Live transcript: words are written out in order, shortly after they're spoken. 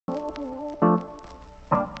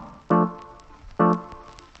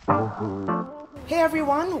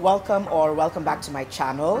everyone, welcome back to my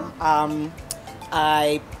channel.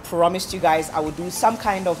 I promised you guys I would do some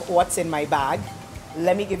kind of what's in my bag.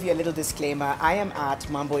 Let me give you a little disclaimer. I am at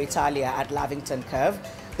Mambo Italia at Lavington Curve.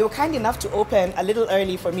 They were kind enough to open a little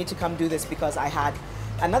early for me to come do this because I had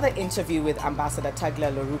another interview with Ambassador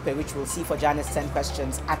Tagla Lorupe, which we'll see for Janice's 10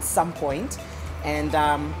 questions at some point. And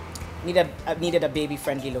needed a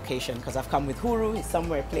baby-friendly location because I've come with Huru. He's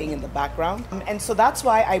somewhere playing in the background. And so that's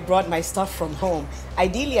why I brought my stuff from home.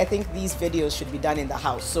 Ideally, I think these videos should be done in the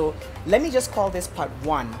house. So let me just call this part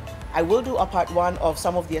one. I will do a part one of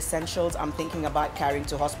some of the essentials I'm thinking about carrying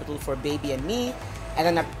to hospital for baby and me. And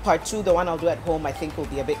then a part two, the one I'll do at home, I think will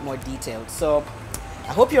be a bit more detailed. So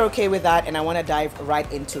I hope you're okay with that, and I want to dive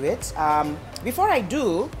right into it. Before I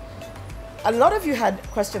do, a lot of you had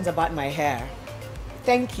questions about my hair.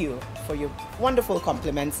 Thank you for your wonderful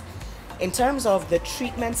compliments. In terms of the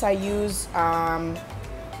treatments I use,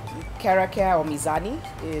 Keracare or Mizani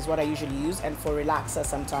is what I usually use, and for relaxer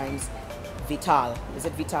sometimes Vital. Is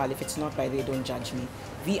it Vital? If it's not, by the way, don't judge me.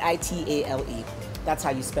 Vitale. That's how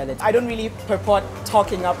you spell it. I don't really purport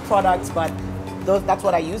talking up products, but that's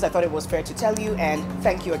what I use. I thought it was fair to tell you, and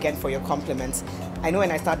thank you again for your compliments. I know when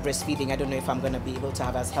I start breastfeeding, I don't know if I'm going to be able to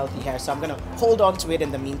have as healthy hair, so I'm going to hold on to it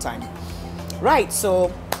in the meantime. Right, so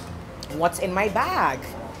what's in my bag?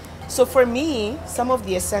 So for me, some of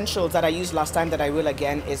the essentials that I used last time that I will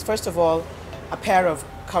again is, first of all, a pair of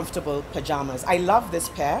comfortable pajamas. I love this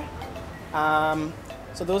pair.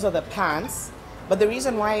 So those are the pants. But the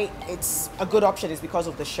reason why it's a good option is because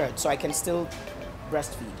of the shirt, so I can still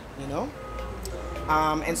breastfeed, you know?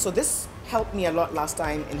 And so this helped me a lot last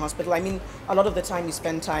time in hospital. I mean, a lot of the time you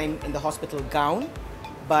spend time in the hospital gown,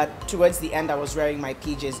 but towards the end I was wearing my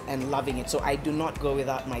PJs and loving it, so I do not go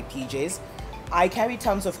without my PJs. I carry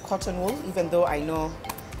tons of cotton wool, even though I know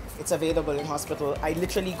it's available in hospital. I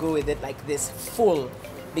literally go with it like this, full,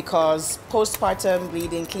 because postpartum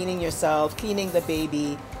bleeding, cleaning yourself, cleaning the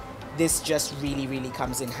baby, this just really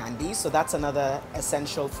comes in handy. So that's another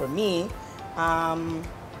essential for me.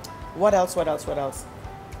 What else?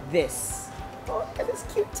 This. Oh, and this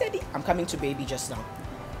cute teddy. I'm coming to baby just now.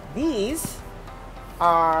 These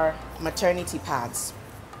are maternity pads.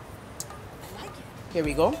 I like it. Here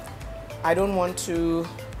we go. I don't want to,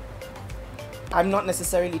 I'm not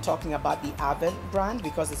necessarily talking about the Avent brand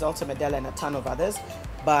because there's also Medela and a ton of others,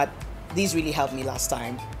 but these really helped me last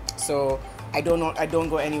time. So I don't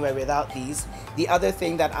go anywhere without these. The other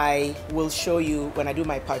thing that I will show you when I do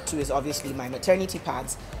my part two is obviously my maternity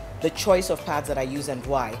pads, the choice of pads that I use and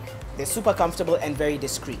why. They're super comfortable and very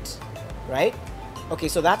discreet, right? Okay,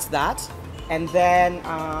 so that's that. And then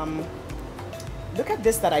look at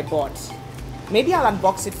this that I bought. Maybe I'll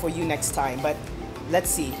unbox it for you next time, but let's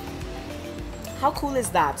see. How cool is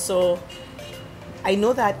that? So I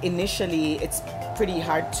know that initially it's pretty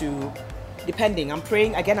hard to, depending, I'm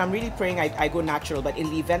praying, again, I'm really praying I go natural, but in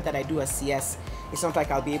the event that I do a CS, it's not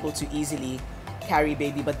like I'll be able to easily carry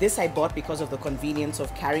baby. But this I bought because of the convenience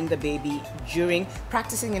of carrying the baby during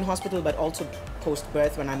practicing in hospital, but also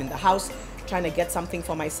post-birth when I'm in the house, trying to get something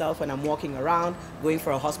for myself when I'm walking around, going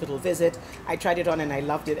for a hospital visit. I tried it on and I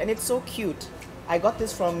loved it, and it's so cute. I got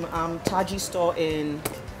this from Taji store in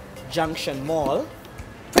Junction Mall.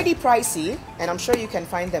 Pretty pricey, and I'm sure you can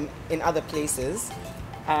find them in other places.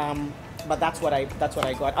 But that's what I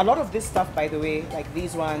got. A lot of this stuff, by the way, like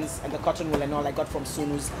these ones and the cotton wool and all, I got from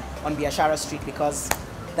Soooo's on Biashara Street because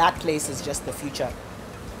that place is just the future.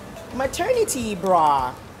 Maternity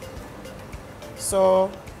bra.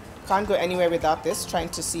 So can't go anywhere without this. Trying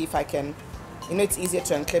to see if I can, you know, it's easier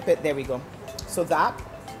to unclip it. There we go. So that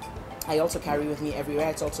I also carry with me everywhere.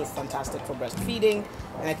 It's also fantastic for breastfeeding,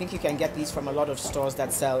 and I think you can get these from a lot of stores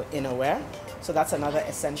that sell innerwear. So that's another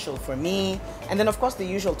essential for me. And then of course the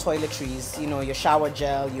usual toiletries, you know, your shower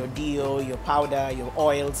gel, your deo, your powder, your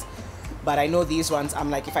oils. But I know these ones, I'm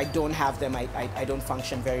like, if I don't have them, I don't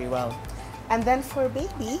function very well. And then for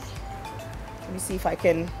baby, let me see if I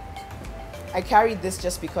can, I carried this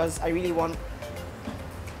just because I really want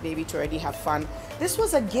baby to already have fun. This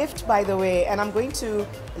was a gift, by the way, and I'm going to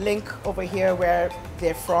link over here where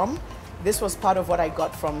they're from. This was part of what I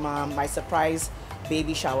got from my surprise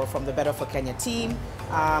baby shower from the Better for Kenya team.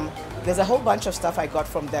 There's a whole bunch of stuff I got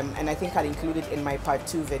from them, and I think I'll include it in my part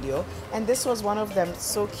 2 video. And this was one of them.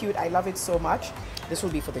 So cute. I love it so much. This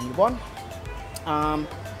will be for the newborn.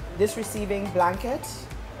 This receiving blanket,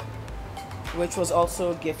 which was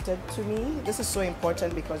also gifted to me. This is so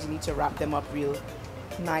important because you need to wrap them up real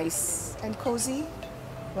nice and cozy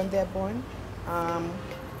when they're born.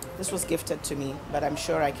 This was gifted to me, but I'm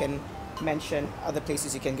sure I can mention other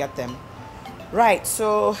places you can get them. Right,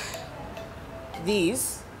 so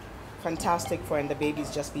these fantastic for when the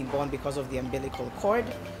baby's just been born because of the umbilical cord.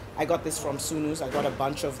 I got this from Soooo's. I got a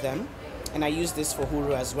bunch of them, and I use this for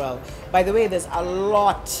Huru as well. By the way, there's a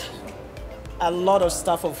lot of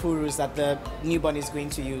stuff of Huru's that the newborn is going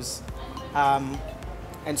to use.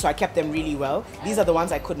 And so I kept them really well. These are the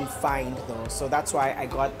ones I couldn't find though, so that's why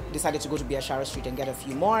I decided to go to Biashara Street and get a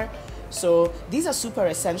few more. So these are super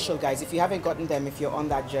essential, guys. If you haven't gotten them, if you're on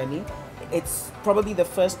that journey, it's probably the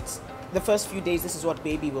first few days this is what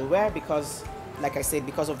baby will wear, because like I said,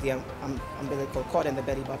 because of the umbilical cord and the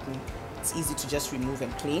belly button, it's easy to just remove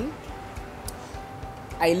and clean.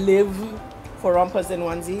 I live for rompers and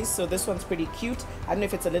onesies, so this one's pretty cute. I don't know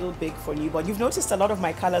if it's a little big for newborn. You've noticed a lot of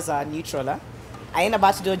my colors are neutral, huh? I ain't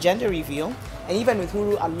about to do a gender reveal, and even with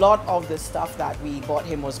Huru, a lot of the stuff that we bought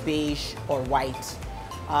him was beige or white.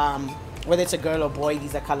 Whether it's a girl or boy,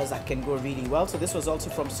 these are colors that can go really well. So this was also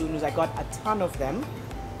from Soooo's. I got a ton of them.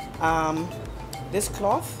 This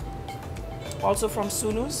cloth, also from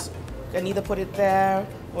Soooo's. You can either put it there,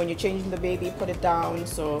 when you're changing the baby, put it down.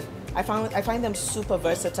 So I find them super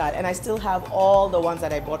versatile, and I still have all the ones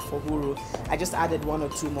that I bought for Huru. I just added 1 or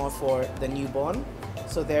 2 more for the newborn.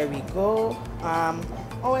 So there we go.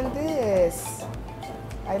 Oh, and this,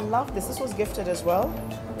 I love this. This was gifted as well.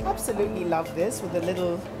 Absolutely love this with the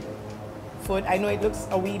little foot. I know it looks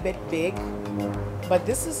a wee bit big, but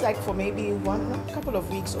this is like for maybe a couple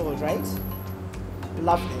of weeks old, right?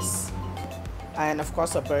 Love this. And of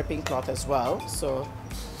course a burping cloth as well. So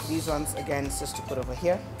these ones again, it's just to put over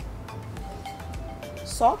here.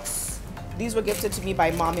 Socks. These were gifted to me by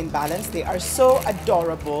Mom in Balance. They are so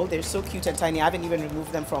adorable. They're so cute and tiny. I haven't even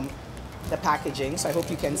removed them from the packaging, so I hope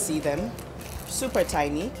you can see them. Super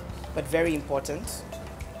tiny, but very important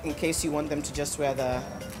in case you want them to just wear the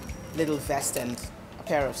little vest and a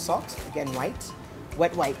pair of socks. Again, white.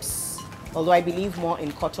 Wet wipes. Although I believe more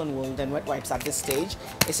in cotton wool than wet wipes at this stage.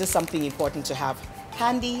 It's just something important to have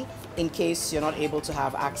handy in case you're not able to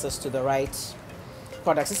have access to the right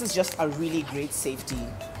products. This is just a really great safety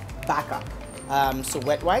backup. So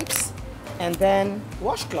wet wipes, and then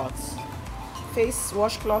washcloths. Face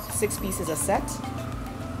washcloth, 6 pieces a set.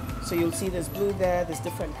 So you'll see there's blue there, there's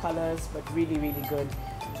different colors, but really, really good.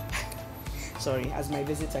 Sorry, as my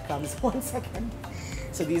visitor comes, 1 second.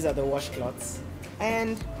 So these are the washcloths.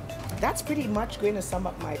 And that's pretty much going to sum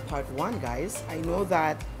up my part 1, guys. I know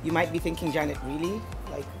that you might be thinking, Janet, really?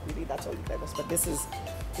 Like, really, that's all you gave us? But this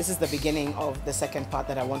is the beginning of the second part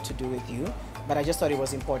that I want to do with you. But I just thought it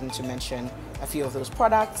was important to mention a few of those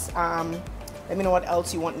products. Let me know what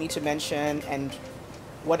else you want me to mention and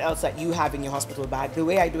what else that you have in your hospital bag. The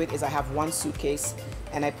way I do it is I have 1 suitcase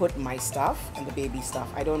and I put my stuff and the baby stuff.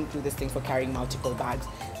 I don't do this thing for carrying multiple bags.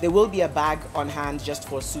 There will be a bag on hand just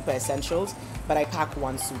for super essentials, but I pack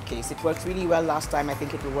 1 suitcase. It worked really well last time. I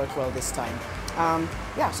think it will work well this time.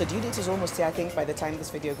 Yeah, so due date is almost here. I think by the time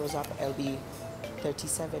this video goes up, it'll be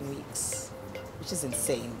 37 weeks, which is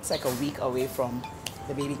insane. It's like a week away from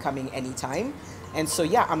the baby coming anytime. And so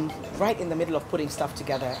yeah, I'm right in the middle of putting stuff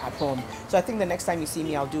together at home. So I think the next time you see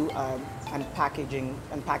me, I'll do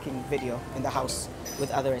unpacking video in the house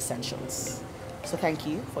with other essentials. So thank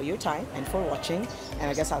you for your time and for watching, and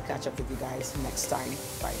I guess I'll catch up with you guys next time.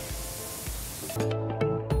 Bye.